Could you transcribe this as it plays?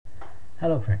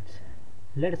Hello friends,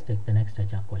 let us take the next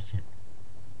HR question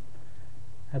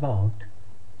about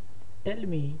tell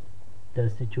me the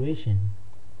situation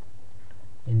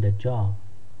in the job,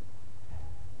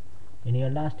 in your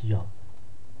last job,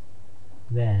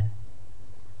 where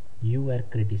you were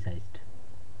criticized.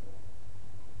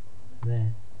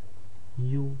 Where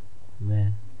you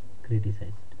were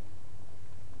criticized.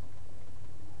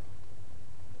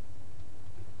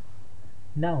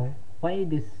 Now, why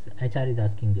this HR is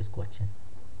asking this question?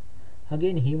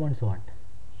 Again, he wants what?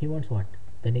 He wants what?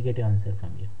 The negative answer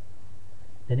from you.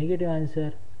 The negative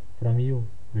answer from you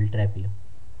will trap you.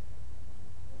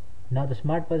 Now, the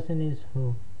smart person is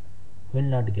who will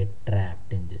not get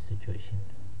trapped in this situation.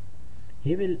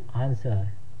 He will answer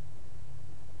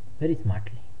very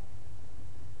smartly,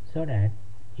 so that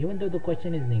even though the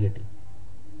question is negative,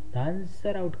 the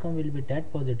answer outcome will be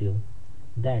that positive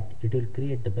that it will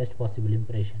create the best possible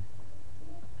impression.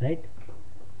 Right?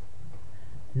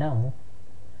 Now,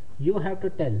 you have to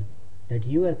tell that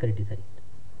you are criticized.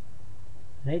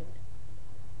 Right?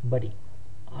 But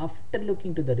after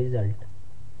looking to the result,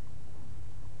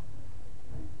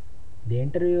 the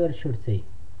interviewer should say,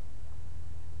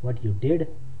 what you did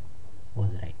was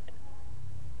right.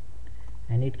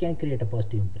 And it can create a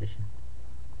positive impression.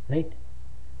 Right?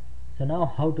 So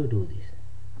now how to do this?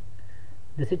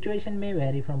 The situation may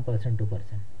vary from person to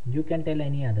person. You can tell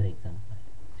any other example.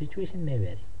 Situation may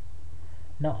vary.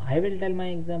 Now I will tell my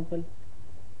example.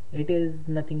 It is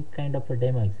nothing kind of a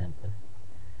demo example.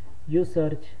 You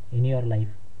search in your life.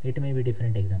 It may be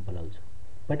different example also.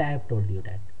 But I have told you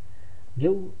that.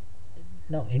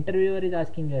 Now interviewer is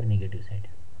asking your negative side.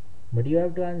 But you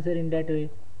have to answer in that way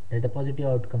that the positive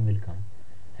outcome will come.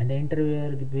 And the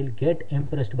interviewer will get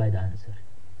impressed by the answer.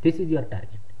 This is your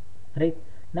target. Right?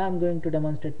 Now I am going to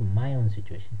demonstrate my own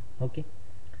situation. Okay.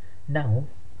 Now,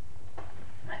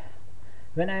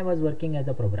 when I was working as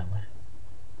a programmer,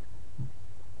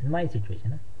 my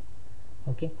situation,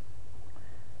 okay,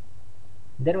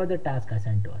 there was a task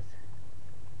assigned to us.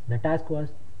 The task was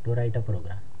to write a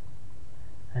program.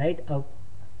 Write a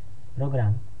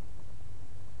program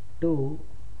to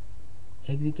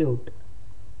execute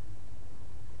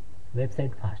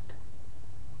website fast,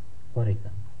 for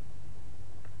example.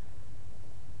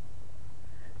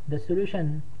 The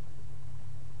solution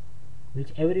which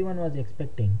everyone was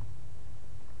expecting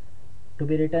to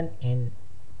be written in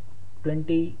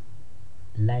 20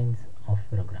 lines of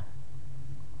program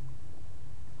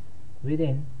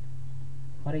within,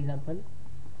 for example,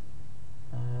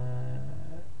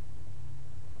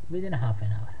 within half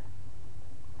an hour.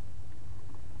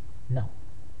 Now,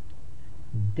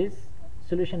 this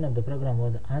solution of the program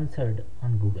was answered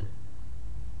on Google.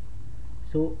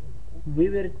 So we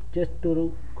were just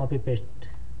to copy paste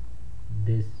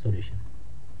this solution.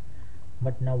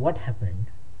 But now what happened?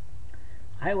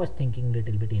 I was thinking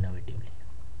little bit innovatively.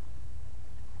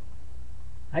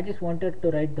 I just wanted to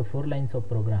write the 4 lines of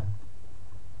program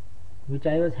which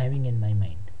I was having in my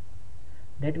mind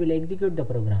that will execute the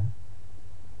program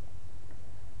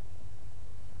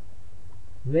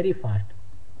very fast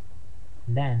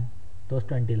than those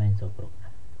 20 lines of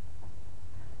program.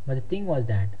 But the thing was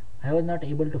that I was not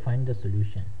able to find the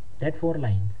solution. That 4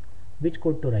 lines, which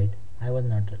code to write, I was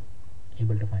not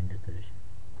able to find the solution.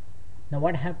 Now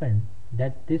what happened,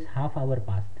 that this half hour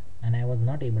passed and I was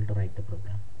not able to write the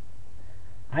program.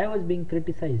 I was being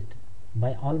criticized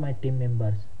by all my team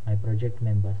members, my project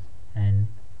members and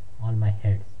all my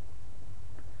heads.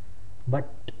 But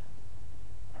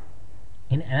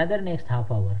in another next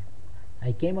half hour,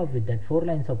 I came up with that 4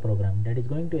 lines of program that is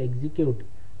going to execute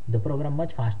the program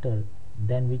much faster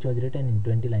than which was written in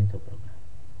 20 lines of program.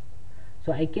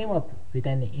 So I came up with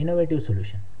an innovative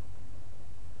solution.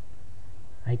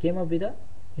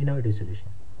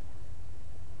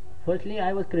 Firstly,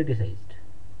 I was criticized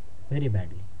very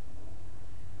badly.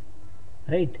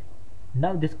 Right?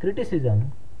 Now this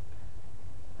criticism,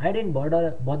 I didn't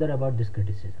bother about this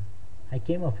criticism. I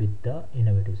came up with the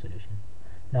innovative solution.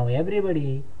 Now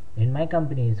everybody in my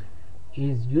company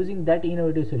is using that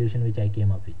innovative solution which I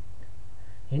came up with.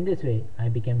 In this way, I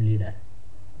became leader,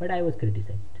 but I was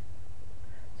criticized.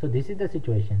 So this is the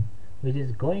situation which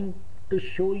is going to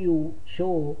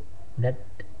show that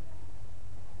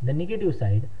the negative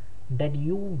side, that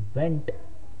you went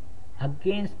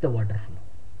against the water flow.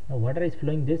 Now water is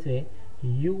flowing this way,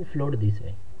 you flowed this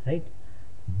way, right?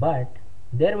 But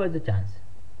there was a chance,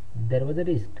 there was a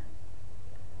risk.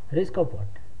 Risk of what?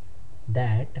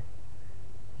 That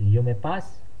you may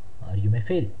pass or you may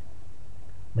fail.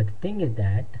 But the thing is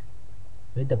that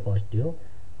with the positive,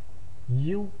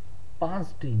 you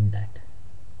passed in that,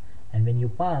 and when you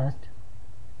passed,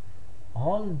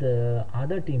 all the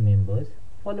other team members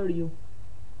followed you,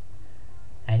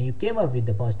 and you came up with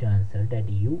the positive answer that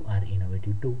you are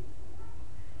innovative too.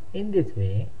 In this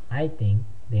way, I think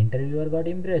the interviewer got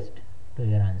impressed to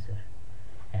your answer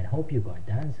and hope you got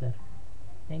the answer.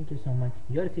 Thank you so much.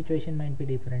 Your situation might be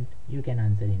different. You can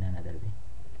answer in another way.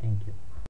 Thank you.